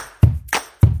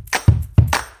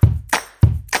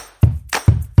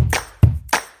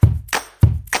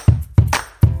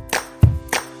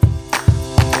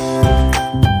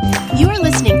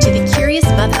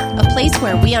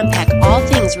we unpack all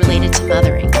things related to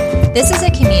mothering. This is a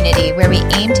community where we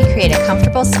aim to create a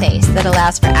comfortable space that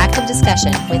allows for active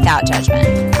discussion without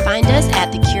judgment. Find us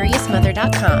at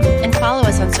thecuriousmother.com and follow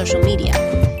us on social media.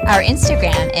 Our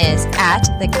Instagram is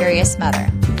 @thecuriousmother.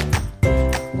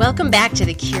 Welcome back to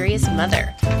The Curious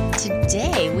Mother.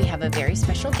 Today we have a very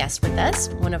special guest with us,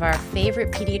 one of our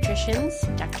favorite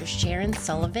pediatricians, Dr. Sharon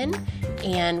Sullivan,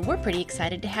 and we're pretty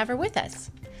excited to have her with us.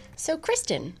 So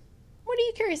Kristen, what are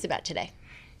you curious about today?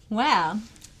 Well,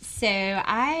 so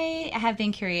I have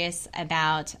been curious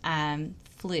about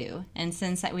flu, and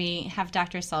since we have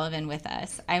Dr. Sullivan with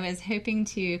us, I was hoping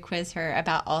to quiz her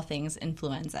about all things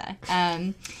influenza.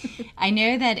 I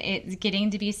know that it's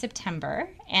getting to be September,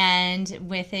 and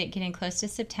with it getting close to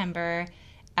September,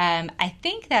 I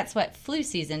think that's what flu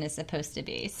season is supposed to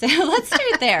be. So let's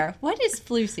start there. What is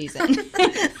flu season?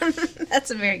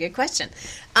 That's a very good question.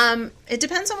 It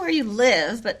depends on where you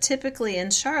live, but typically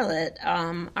in Charlotte,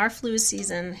 our flu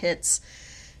season hits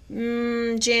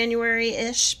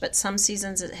January-ish, but some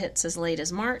seasons it hits as late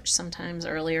as March, sometimes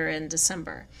earlier in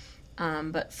December.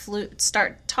 But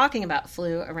start talking about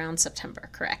flu around September,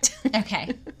 correct?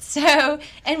 Okay. So,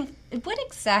 and what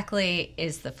exactly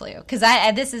is the flu? Because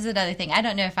this is another thing. I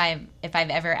don't know if I've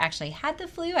ever actually had the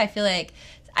flu. I feel like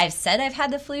I've said I've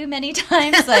had the flu many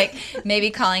times, like maybe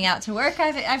calling out to work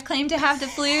I've claimed to have the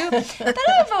flu. But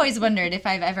I've always wondered if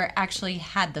I've ever actually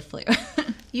had the flu.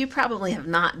 You probably have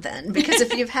not then, because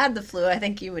if you've had the flu, I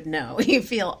think you would know. You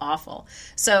feel awful.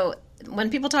 So when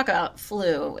people talk about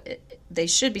flu, they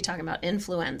should be talking about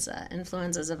influenza.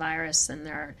 Influenza is a virus, and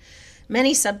there are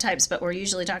many subtypes, but we're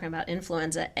usually talking about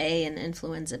influenza A and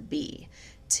influenza B.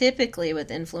 Typically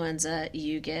with influenza,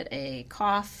 you get a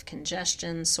cough,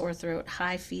 congestion, sore throat,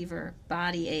 high fever,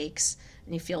 body aches,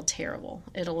 and you feel terrible.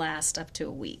 It'll last up to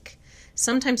a week.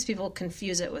 Sometimes people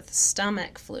confuse it with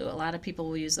stomach flu. A lot of people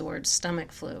will use the word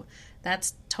stomach flu.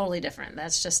 That's totally different.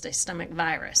 That's just a stomach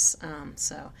virus.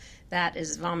 So that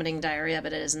is vomiting, diarrhea,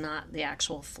 but it is not the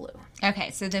actual flu. Okay,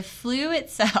 so the flu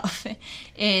itself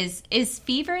is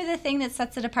fever the thing that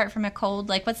sets it apart from a cold?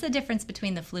 Like, what's the difference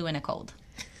between the flu and a cold?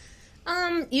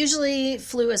 Usually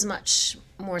flu is much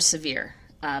more severe.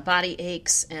 Body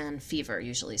aches and fever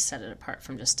usually set it apart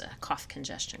from just a cough,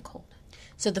 congestion, cold.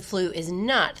 So the flu is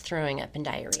not throwing up and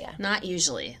diarrhea? Not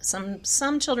usually.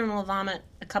 Some children will vomit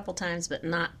a couple times, but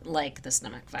not like the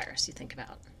stomach virus you think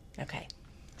about. Okay.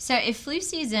 So if flu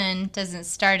season doesn't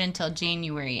start until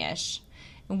January-ish,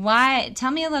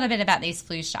 tell me a little bit about these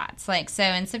flu shots. Like, so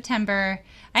in September,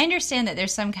 I understand that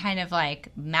there's some kind of like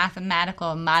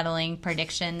mathematical modeling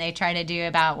prediction they try to do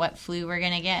about what flu we're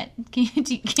going to get. Can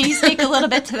you speak a little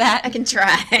bit to that? I can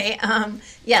try.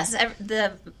 Yes,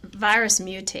 the virus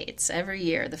mutates every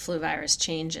year. The flu virus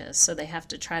changes, so they have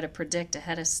to try to predict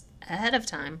ahead of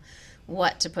time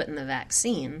what to put in the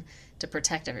vaccine to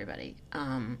protect everybody.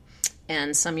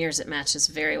 And some years it matches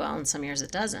very well, and some years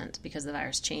it doesn't because the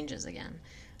virus changes again.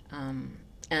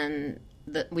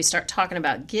 We start talking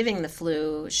about giving the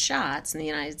flu shots in the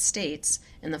United States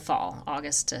in the fall,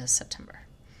 August to September.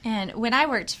 And when I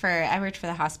worked for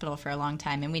the hospital for a long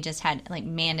time, and we just had like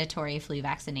mandatory flu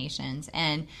vaccinations.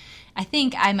 And I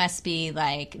think I must be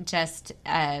like just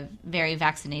a very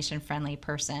vaccination friendly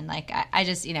person. Like I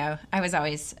just, I was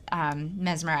always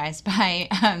mesmerized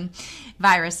by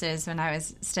viruses when I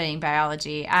was studying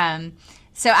biology.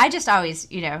 So I just always,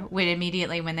 would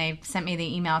immediately, when they sent me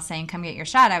the email saying, come get your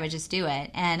shot, I would just do it.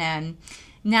 And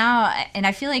now, and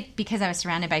I feel like because I was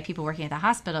surrounded by people working at the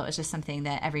hospital, it was just something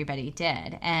that everybody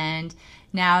did. And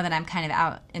now that I'm kind of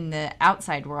out in the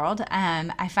outside world,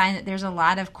 I find that there's a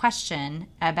lot of question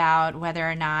about whether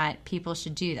or not people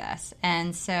should do this.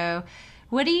 And so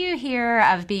what do you hear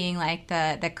of being like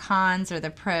the cons or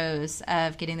the pros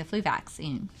of getting the flu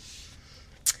vaccine?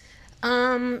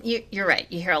 You're right.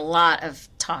 You hear a lot of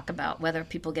talk about whether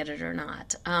people get it or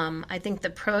not. I think the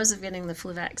pros of getting the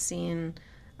flu vaccine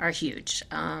are huge.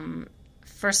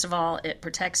 First of all, it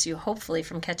protects you hopefully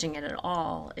from catching it at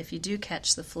all. If you do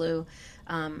catch the flu,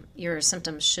 your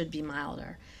symptoms should be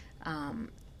milder.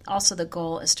 Also, the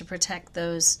goal is to protect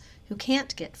those who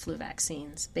can't get flu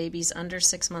vaccines. Babies under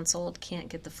 6 months old can't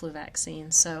get the flu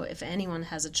vaccine. So if anyone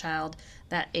has a child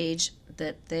that age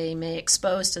that they may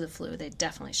expose to the flu, they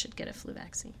definitely should get a flu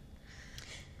vaccine.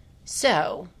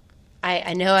 So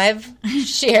I know I've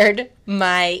shared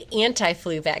my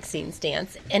anti-flu vaccine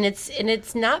stance, and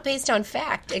it's not based on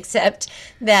fact, except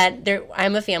that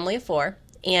I'm a family of 4.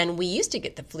 And we used to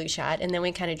get the flu shot, and then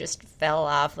we kind of just fell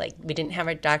off. Like, we didn't have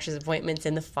our doctor's appointments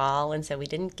in the fall, and so we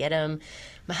didn't get them.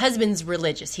 My husband's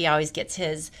religious. He always gets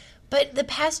his. But the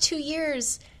past 2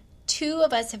 years, 2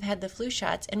 of us have had the flu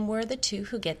shots, and we're the 2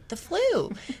 who get the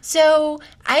flu. So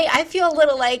I feel a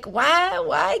little like,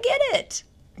 why get it?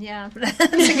 Yeah,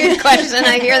 that's a good question.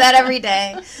 I hear that every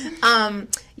day.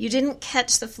 You didn't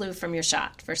catch the flu from your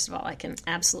shot, first of all. I can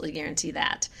absolutely guarantee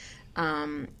that.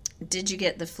 Did you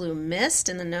get the flu mist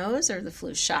in the nose or the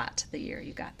flu shot the year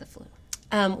you got the flu?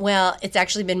 Well, it's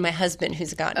actually been my husband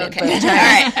who's gotten it both times, All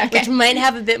right. Okay. which might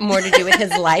have a bit more to do with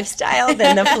his lifestyle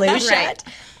than the flu shot.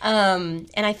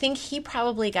 And I think he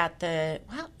probably got the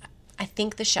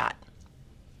shot.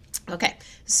 Okay,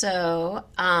 so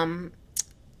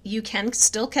you can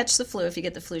still catch the flu if you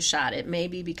get the flu shot. It may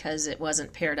be because it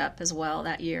wasn't paired up as well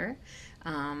that year.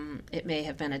 It may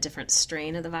have been a different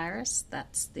strain of the virus.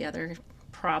 That's the other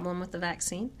problem with the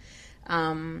vaccine.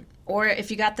 Or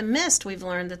if you got the mist, we've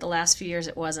learned that the last few years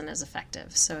it wasn't as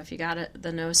effective. So if you got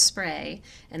the nose spray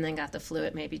and then got the flu,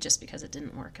 it may be just because it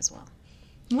didn't work as well.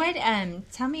 What?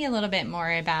 Tell me a little bit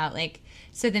more about, like,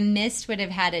 so the mist would have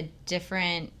had a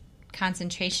different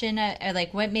concentration, or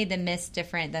like what made the mist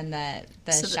different than the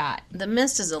shot? The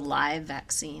mist is a live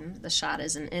vaccine. The shot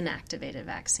is an inactivated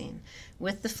vaccine.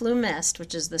 With the flu mist,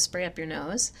 which is the spray up your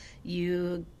nose,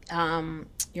 your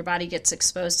body gets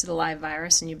exposed to the live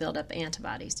virus and you build up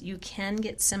antibodies. You can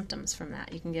get symptoms from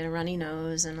that. You can get a runny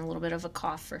nose and a little bit of a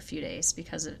cough for a few days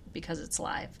because it's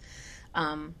live.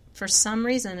 For some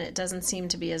reason, it doesn't seem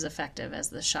to be as effective as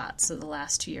the shot. So the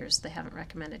last 2 years, they haven't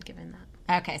recommended giving that.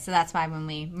 Okay, so that's why when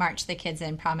we marched the kids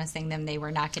in promising them they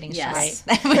were not getting shots,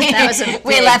 That was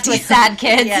we left with sad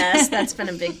kids. Yes, that's been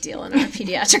a big deal in our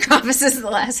pediatric offices the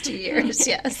last 2 years,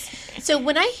 yes. So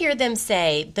when I hear them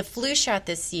say the flu shot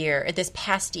this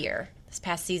past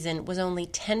season, was only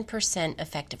 10%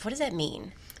 effective, what does that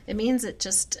mean? It means it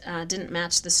just didn't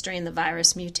match the strain. The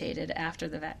virus mutated after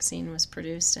the vaccine was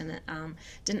produced, and it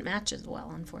didn't match as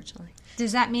well, unfortunately.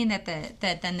 Does that mean that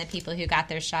then the people who got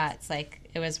their shots, like,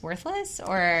 it was worthless,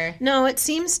 or? No, it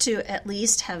seems to at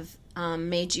least have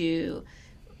made you,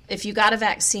 if you got a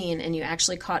vaccine and you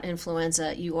actually caught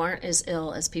influenza, you aren't as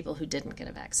ill as people who didn't get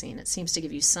a vaccine. It seems to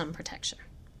give you some protection.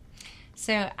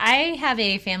 So I have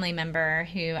a family member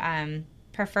who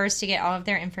prefers to get all of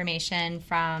their information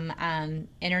from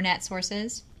internet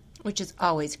sources. Which is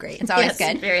always great. It's always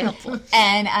good. Very helpful.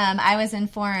 And I was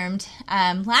informed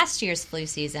last year's flu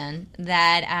season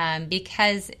that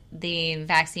because the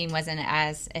vaccine wasn't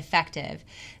as effective,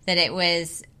 that it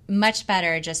was much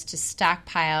better just to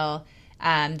stockpile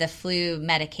the flu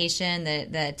medication,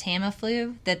 the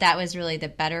Tamiflu, that was really the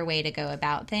better way to go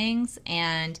about things,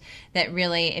 and that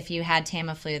really if you had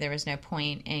Tamiflu, there was no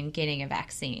point in getting a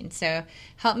vaccine. So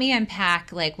help me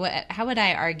unpack, like, how would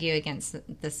I argue against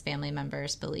this family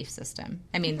member's belief system?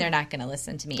 I mean, they're not going to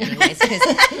listen to me anyways, because,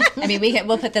 I mean,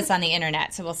 we'll put this on the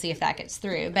internet, so we'll see if that gets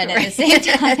through. But at the same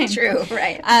time, True,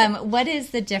 right. What is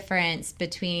the difference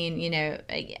between,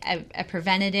 a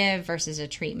preventative versus a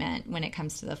treatment when it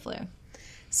comes to the flu?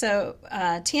 So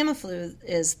Tamiflu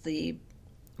is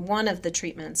one of the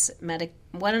treatments,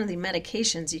 one of the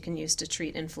medications you can use to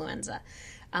treat influenza.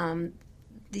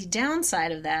 The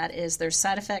downside of that is there's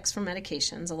side effects from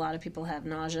medications. A lot of people have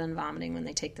nausea and vomiting when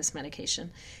they take this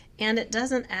medication. And it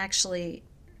doesn't actually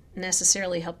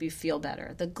necessarily help you feel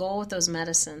better. The goal with those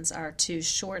medicines are to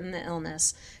shorten the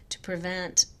illness, to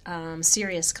prevent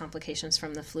serious complications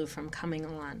from the flu from coming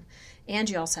on. And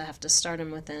you also have to start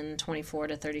them within 24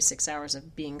 to 36 hours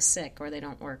of being sick, or they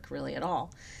don't work really at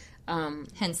all.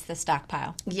 Hence the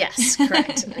stockpile. Yes,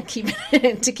 correct. to keep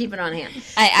it on hand.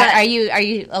 Are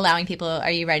you allowing people?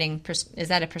 Are you writing? Is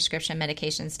that a prescription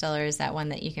medication still, or is that one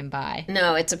that you can buy?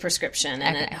 No, it's a prescription,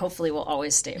 and Okay. it hopefully will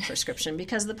always stay a prescription,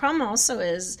 because the problem also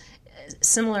is,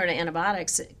 similar to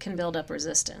antibiotics, it can build up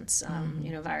resistance.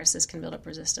 Viruses can build up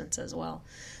resistance as well.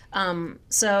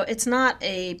 So it's not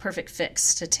a perfect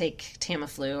fix to take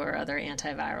Tamiflu or other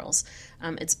antivirals.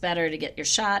 It's better to get your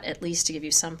shot, at least to give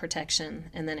you some protection.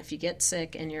 And then if you get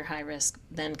sick and you're high risk,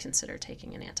 then consider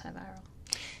taking an antiviral.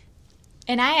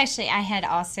 And I had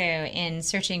also, in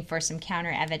searching for some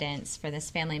counter evidence for this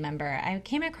family member, I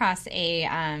came across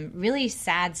a really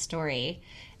sad story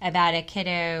about a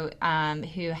kiddo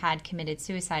who had committed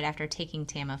suicide after taking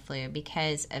Tamiflu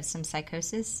because of some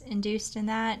psychosis induced in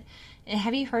that.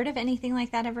 Have you heard of anything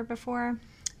like that ever before?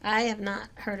 I have not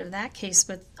heard of that case,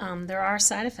 but there are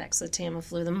side effects with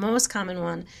Tamiflu. The most common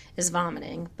one is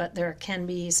vomiting, but there can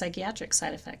be psychiatric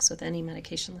side effects with any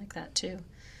medication like that too.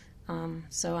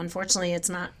 So unfortunately, it's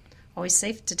not always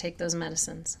safe to take those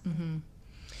medicines. Mm-hmm.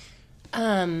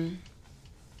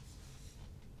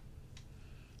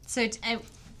 So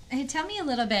tell me a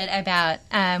little bit about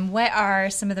what are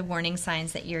some of the warning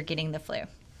signs that you're getting the flu?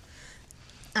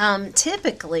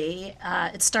 Typically,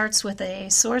 it starts with a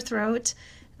sore throat,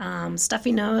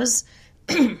 stuffy nose,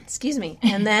 excuse me,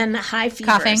 and then high fevers.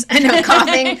 Coughing. I know,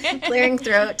 coughing, clearing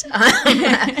throat.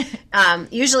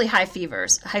 Usually high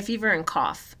fevers, high fever and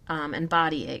cough, and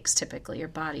body aches typically. Your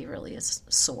body really is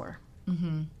sore.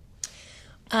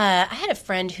 I had a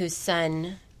friend whose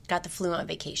son got the flu on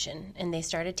vacation, and they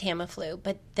started Tamiflu.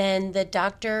 But then the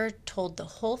doctor told the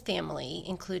whole family,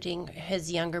 including his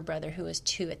younger brother, who was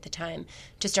 2 at the time,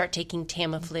 to start taking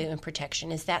Tamiflu and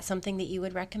protection. Is that something that you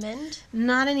would recommend?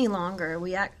 Not any longer.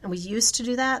 We used to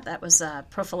do that. That was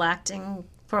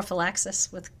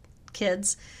prophylaxis with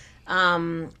kids.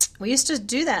 We used to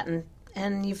do that,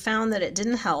 and you found that it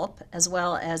didn't help as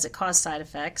well as it caused side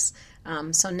effects.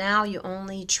 So now you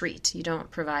only treat. You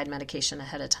don't provide medication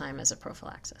ahead of time as a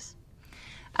prophylaxis.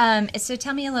 So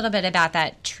tell me a little bit about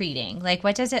that treating. Like,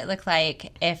 what does it look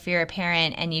like if you're a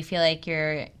parent and you feel like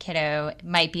your kiddo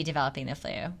might be developing the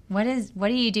flu? What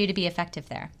do you do to be effective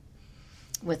there?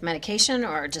 With medication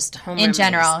or just home in remedies?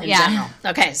 General? In Yeah. general.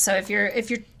 Okay, so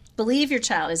if you believe your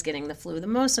child is getting the flu, the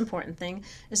most important thing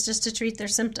is just to treat their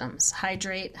symptoms.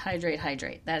 Hydrate, hydrate,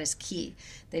 hydrate. That is key.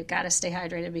 They've got to stay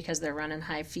hydrated because they're running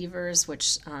high fevers,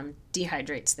 which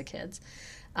dehydrates the kids.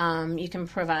 You can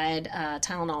provide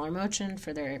Tylenol or Motrin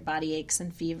for their body aches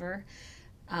and fever.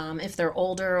 If they're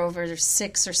older, over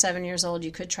 6 or 7 years old,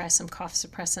 you could try some cough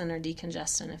suppressant or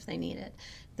decongestant if they need it.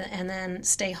 And then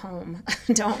stay home.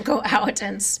 Don't go out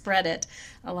and spread it.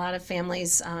 A lot of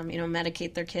families,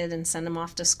 medicate their kid and send them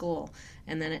off to school,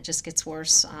 and then it just gets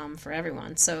worse for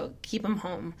everyone. So keep them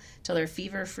home till they're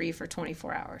fever-free for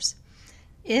 24 hours.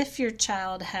 If your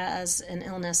child has an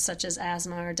illness such as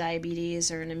asthma or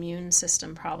diabetes or an immune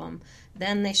system problem,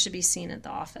 then they should be seen at the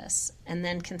office, and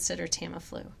then consider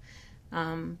Tamiflu.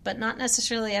 But not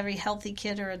necessarily every healthy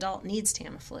kid or adult needs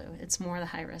Tamiflu. It's more the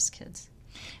high-risk kids.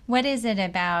 What is it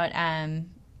about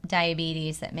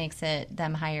diabetes that makes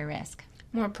them higher risk?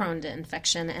 More prone to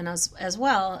infection, and as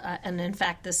well, and in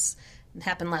fact this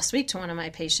happened last week to one of my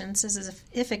patients, is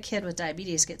if a kid with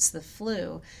diabetes gets the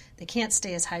flu, they can't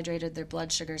stay as hydrated, their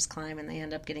blood sugars climb, and they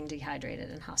end up getting dehydrated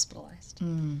and hospitalized.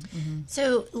 Mm-hmm.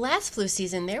 So last flu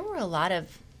season, there were a lot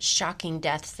of shocking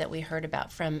deaths that we heard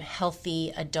about from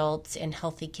healthy adults and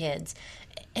healthy kids.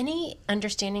 Any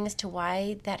understanding as to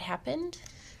why that happened?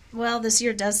 Well, this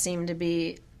year does seem to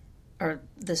be, or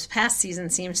this past season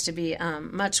seems to be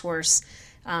much worse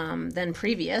than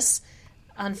previous.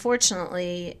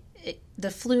 Unfortunately,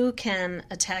 the flu can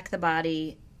attack the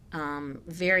body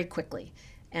very quickly.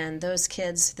 And those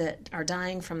kids that are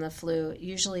dying from the flu,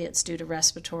 usually it's due to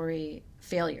respiratory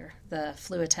failure. The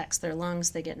flu attacks their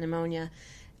lungs, they get pneumonia,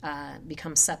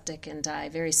 become septic, and die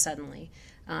very suddenly.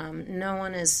 No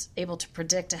one is able to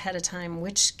predict ahead of time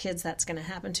which kids that's going to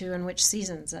happen to and which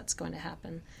seasons that's going to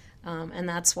happen. And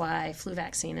that's why flu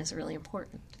vaccine is really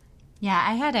important. Yeah,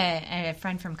 I had a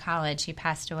friend from college who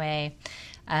passed away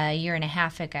a year and a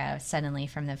half ago suddenly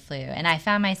from the flu. And I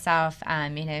found myself,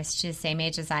 she's the same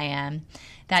age as I am.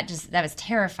 That was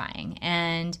terrifying.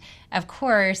 And of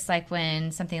course, like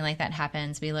when something like that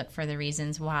happens, we look for the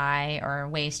reasons why or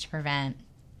ways to prevent.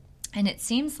 And it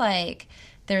seems like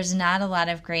there's not a lot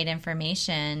of great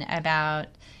information about,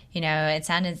 it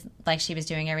sounded like she was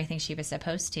doing everything she was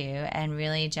supposed to, and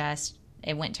really just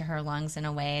it went to her lungs in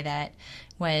a way that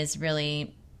was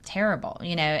really terrible.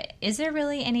 Is there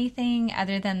really anything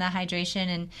other than the hydration?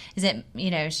 And is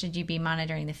it, should you be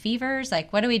monitoring the fevers?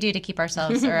 Like, what do we do to keep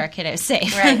ourselves or our kiddos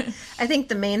safe? Right. I think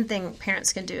the main thing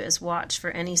parents can do is watch for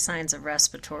any signs of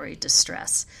respiratory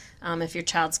distress. If your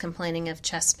child's complaining of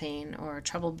chest pain or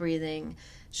trouble breathing,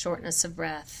 shortness of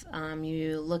breath,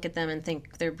 you look at them and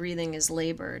think their breathing is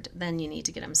labored, then you need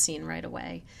to get them seen right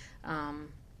away.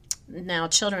 Now,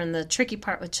 children, the tricky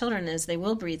part with children is they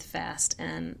will breathe fast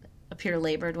and appear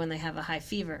labored when they have a high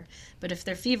fever. But if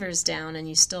their fever's down and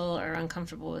you still are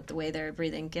uncomfortable with the way they're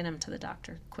breathing, get them to the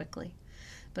doctor quickly.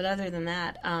 But other than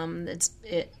that,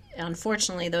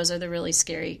 unfortunately, those are the really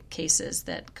scary cases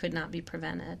that could not be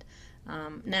prevented.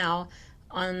 Now,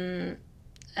 on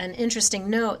an interesting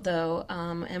note, though,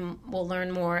 and we'll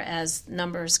learn more as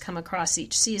numbers come across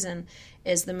each season,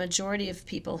 is the majority of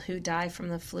people who die from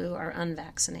the flu are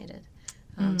unvaccinated.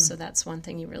 So that's one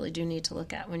thing you really do need to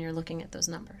look at when you're looking at those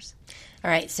numbers.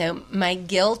 All right, so my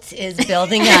guilt is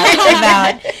building up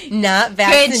about not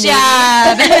vaccinating. Good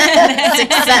job.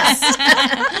 Success.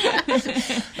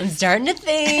 I'm starting to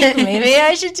think maybe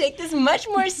I should take this much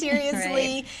more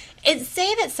seriously. Right.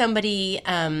 Say that somebody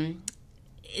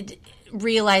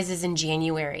realizes in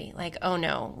January, like, oh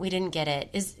no, we didn't get it.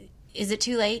 Is it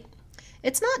too late?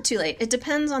 It's not too late. It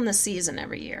depends on the season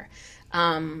every year.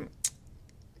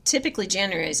 typically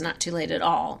January is not too late at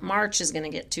all. March is going to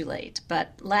get too late.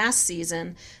 But last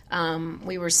season,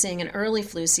 we were seeing an early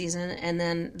flu season, and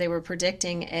then they were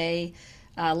predicting a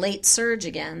late surge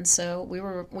again. So we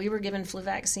were given flu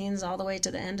vaccines all the way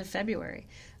to the end of February.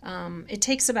 It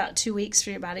takes about 2 weeks for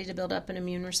your body to build up an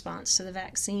immune response to the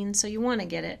vaccine, so you want to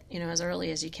get it, as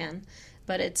early as you can.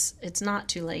 But it's not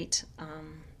too late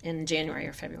in January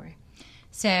or February.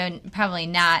 So probably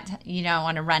not, you don't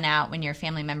want to run out when your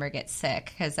family member gets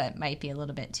sick, because that might be a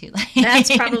little bit too late.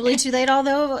 That's probably too late,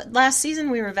 although last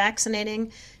season we were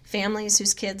vaccinating families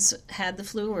whose kids had the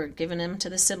flu. We're giving them to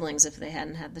the siblings if they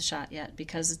hadn't had the shot yet,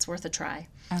 because it's worth a try.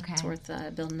 Okay. It's worth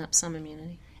building up some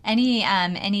immunity.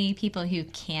 Any people who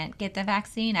can't get the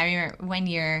vaccine? I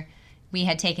remember we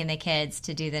had taken the kids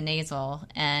to do the nasal,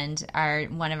 and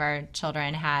one of our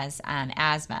children has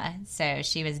asthma, so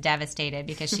she was devastated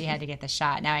because she had to get the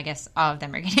shot. Now I guess all of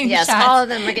them are getting yes, shots. all of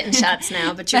them are getting shots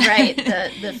now. But you're right.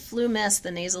 The flu mist,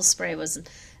 the nasal spray was.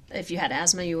 If you had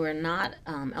asthma, you were not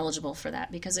eligible for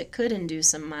that because it could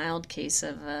induce a mild case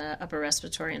of upper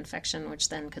respiratory infection, which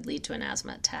then could lead to an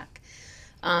asthma attack.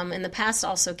 In the past,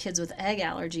 also, kids with egg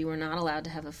allergy were not allowed to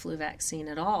have a flu vaccine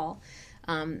at all.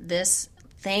 This,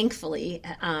 thankfully,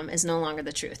 is no longer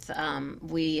the truth.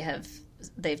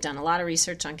 They've done a lot of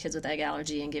research on kids with egg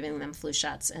allergy and giving them flu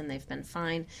shots, and they've been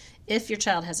fine. If your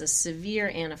child has a severe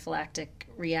anaphylactic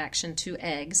reaction to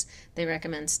eggs, they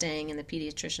recommend staying in the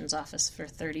pediatrician's office for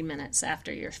 30 minutes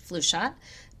after your flu shot,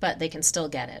 but they can still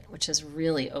get it, which has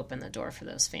really opened the door for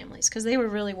those families because they were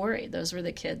really worried. Those were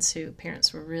the kids who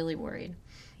parents were really worried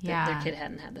that their kid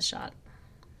hadn't had the shot.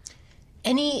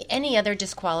 Any other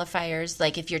disqualifiers,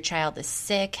 like if your child is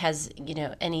sick, has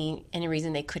any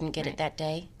reason they couldn't get it that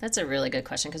day? That's a really good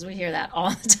question because we hear that all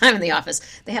the time in the office.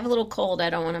 They have a little cold. I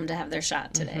don't want them to have their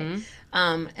shot today.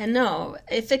 Mm-hmm. And no,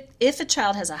 if a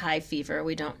child has a high fever,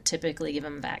 we don't typically give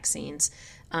them vaccines.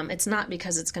 It's not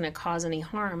because it's going to cause any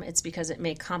harm. It's because it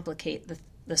may complicate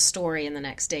the story in the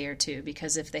next day or two.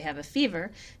 Because if they have a fever,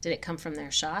 did it come from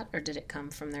their shot or did it come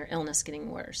from their illness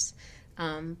getting worse?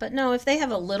 But no, if they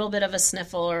have a little bit of a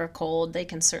sniffle or a cold, they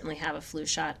can certainly have a flu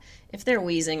shot. If they're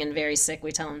wheezing and very sick,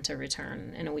 we tell them to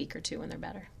return in a week or two when they're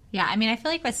better. Yeah, I mean, I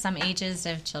feel like with some ages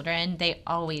of children, they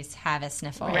always have a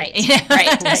sniffle. Right,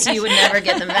 right. So you would never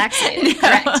get them vaccinated. No.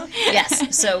 Correct.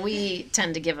 Yes, so we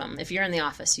tend to give them. If you're in the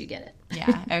office, you get it.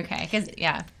 Yeah, okay.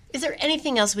 Is there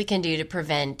anything else we can do to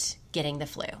prevent getting the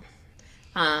flu?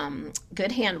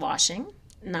 Good hand washing,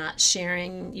 not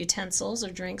sharing utensils or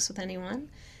drinks with anyone,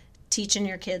 teaching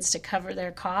your kids to cover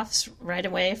their coughs right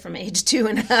away from age 2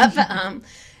 and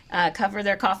up, cover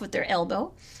their cough with their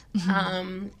elbow,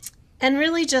 and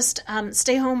really just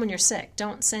stay home when you're sick.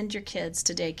 Don't send your kids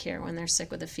to daycare when they're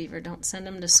sick with a fever. Don't send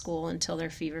them to school until they're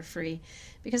fever-free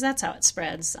because that's how it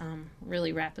spreads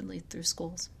really rapidly through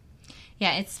schools.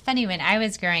 Yeah, it's funny. When I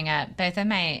was growing up, both of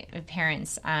my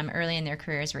parents early in their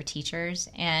careers were teachers.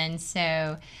 And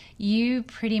so you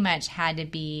pretty much had to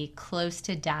be close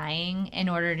to dying in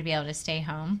order to be able to stay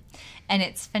home. And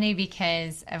it's funny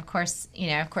because, of course, we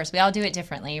all do it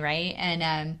differently, right?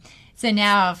 And so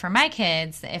now for my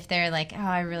kids, if they're like, oh,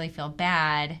 I really feel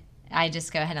bad, I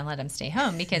just go ahead and let them stay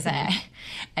home because I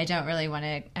don't really want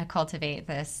to cultivate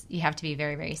this. You have to be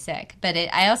very, very sick. But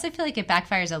I also feel like it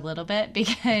backfires a little bit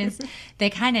because they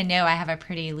kind of know I have a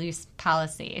pretty loose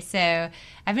policy. So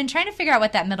I've been trying to figure out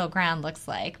what that middle ground looks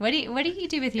like. What do you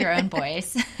do with your own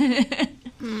boys?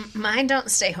 Mine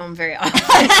don't stay home very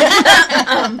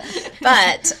often.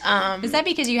 But is that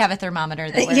because you have a thermometer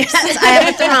that works? Yes, I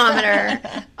have a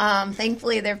thermometer.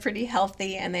 Thankfully, they're pretty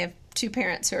healthy, and they have 2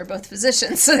 parents who are both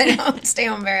physicians, so they don't stay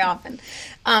home very often.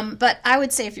 But I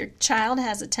would say if your child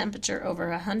has a temperature over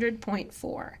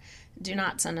 100.4, do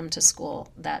not send them to school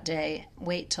that day.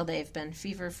 Wait till they've been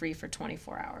fever-free for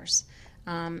 24 hours.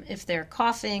 If they're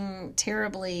coughing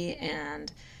terribly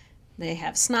and they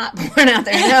have snot pouring out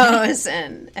their nose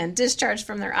and discharge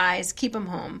from their eyes, keep them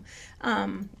home.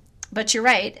 But you're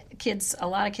right, a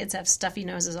lot of kids have stuffy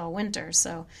noses all winter,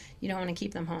 so you don't want to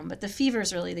keep them home. But the fever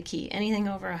is really the key. Anything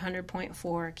over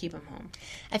 100.4, keep them home.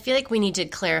 I feel like we need to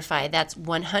clarify that's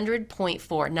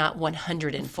 100.4, not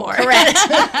 104. Correct.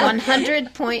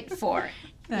 100.4.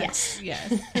 Yes. Good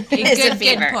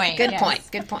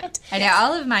point. Good point. I know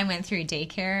all of mine went through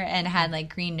daycare and had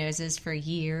like green noses for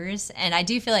years, and I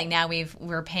do feel like now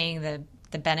we're paying the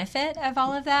benefit of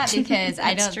all of that because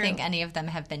I don't think any of them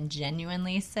have been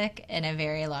genuinely sick in a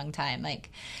very long time. Like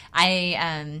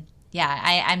I'm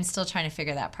still trying to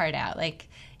figure that part out. Like,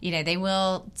 they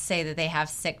will say that they have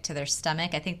sick to their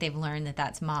stomach. I think they've learned that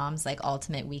that's mom's like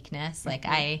ultimate weakness. Like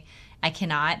I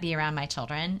cannot be around my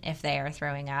children if they are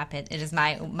throwing up. It is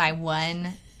my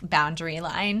one boundary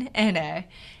line,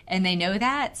 and they know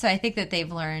that. So I think that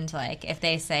they've learned, like, if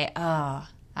they say, "Oh,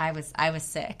 I was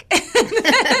sick,"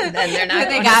 then they're not.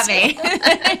 They got me.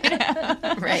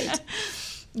 Right.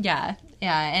 Yeah,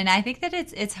 and I think that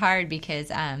it's hard because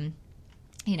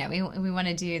we want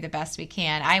to do the best we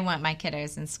can. I want my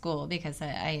kiddos in school because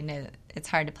I know it's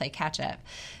hard to play catch up,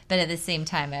 but at the same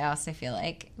time, I also feel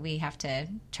like we have to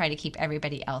try to keep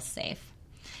everybody else safe.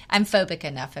 I'm phobic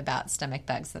enough about stomach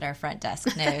bugs that our front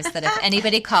desk knows that if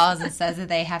anybody calls and says that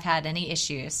they have had any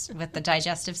issues with the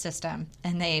digestive system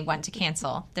and they want to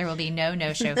cancel, there will be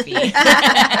no-show fee.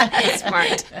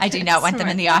 Smart. I do not want them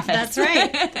in the office. That's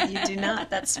right. You do not.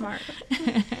 That's smart.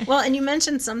 Well, and you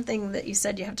mentioned something that you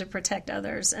said you have to protect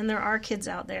others, and there are kids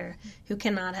out there who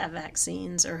cannot have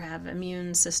vaccines or have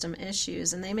immune system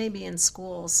issues, and they may be in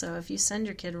school. So if you send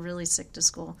your kid really sick to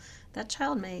school, that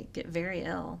child may get very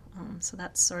ill. So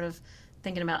that's sort of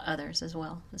thinking about others as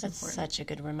well. That's important. Such a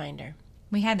good reminder.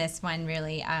 We had this one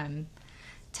really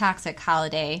toxic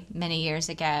holiday many years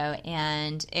ago,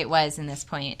 and it was, in this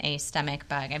point, a stomach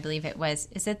bug. I believe it was,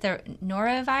 is it the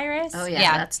norovirus? Oh,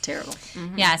 yeah. That's terrible.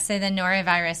 Mm-hmm. Yeah, so the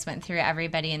norovirus went through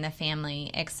everybody in the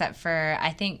family except for,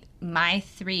 I think, my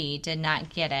 3 did not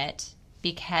get it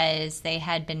because they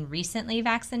had been recently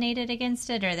vaccinated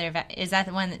against it, or is that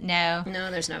the one that, no?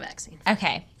 No, there's no vaccine.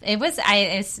 Okay.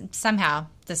 Somehow,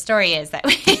 the story is that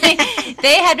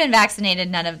they had been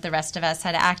vaccinated. None of the rest of us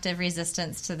had active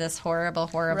resistance to this horrible...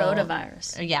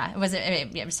 Rotavirus. Yeah.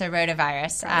 So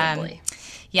rotavirus. Probably.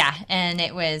 Yeah, and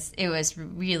it was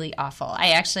really awful.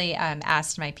 I actually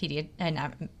asked my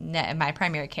my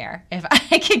primary care if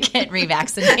I could get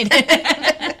revaccinated.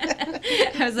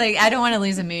 I was like, I don't want to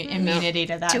lose immunity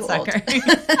to that sucker.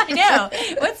 I know.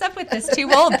 What's up with this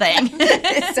too old thing?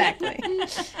 Exactly.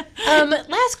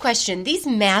 Last question. These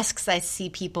masks I see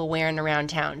people wearing around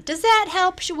town, does that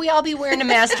help? Should we all be wearing a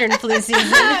mask during flu season?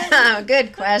 Oh,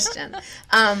 good question.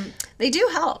 They do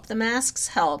help. The masks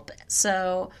help.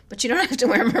 But you don't have to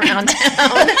wear them around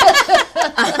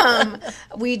town.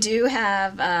 We do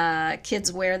have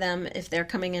kids wear them if they're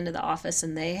coming into the office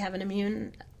and they have an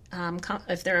immune.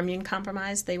 If they're immune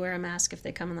compromised, they wear a mask if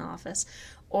they come in the office.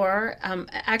 Or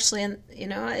actually,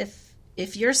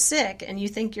 if you're sick and you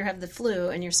think you have the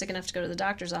flu and you're sick enough to go to the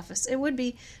doctor's office, it would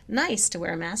be nice to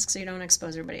wear a mask so you don't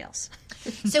expose everybody else.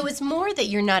 So it's more that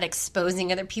you're not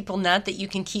exposing other people, not that you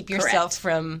can keep yourself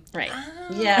from... Right.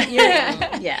 Oh.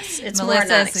 Yeah. Yes. It's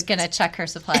Melissa's going to check her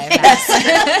supply of masks.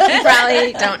 You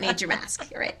probably don't need your mask.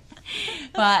 You're right.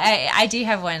 Well, I do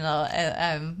have one little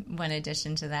one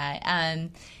addition to that.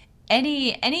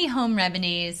 Any home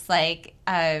remedies, like,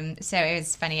 so it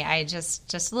was funny, I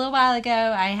just a little while ago,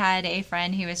 I had a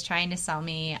friend who was trying to sell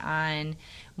me on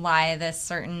why this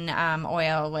certain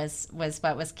oil was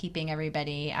what was keeping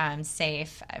everybody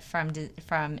safe from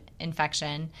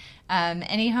infection.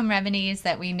 Any home remedies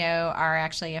that we know are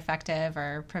actually effective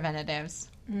or preventatives?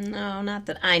 No, not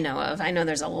that I know of. I know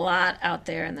there's a lot out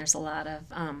there, and there's a lot of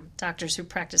doctors who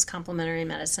practice complementary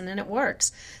medicine, and it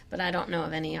works. But I don't know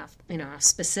of any,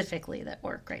 specifically that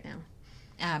work right now.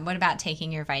 What about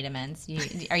taking your vitamins?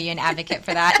 Are you an advocate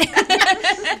for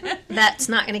that? That's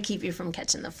not going to keep you from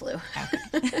catching the flu.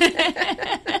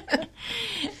 Okay.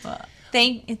 Well,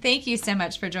 thank you so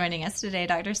much for joining us today,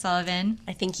 Dr. Sullivan.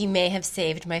 I think you may have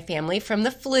saved my family from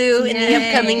the flu in the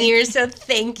upcoming years, so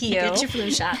thank you. Get your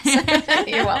flu shots.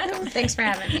 You're welcome. Thanks for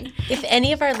having me. If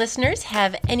any of our listeners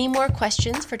have any more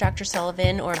questions for Dr.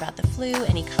 Sullivan or about the flu,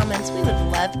 any comments, we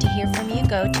would love to hear from you.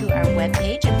 Go to our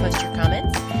webpage and post your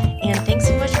comments. And thanks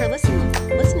so much for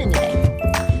listening today.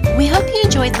 We hope you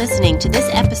enjoyed listening to this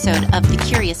episode of The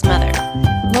Curious Mother.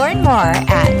 Learn more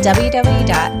at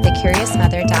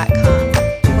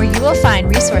www.thecuriousmother.com, where you will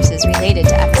find resources related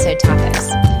to episode topics.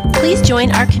 Please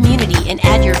join our community and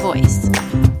add your voice.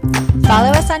 Follow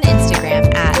us on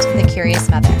Instagram at The Curious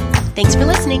Mother. Thanks for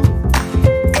listening.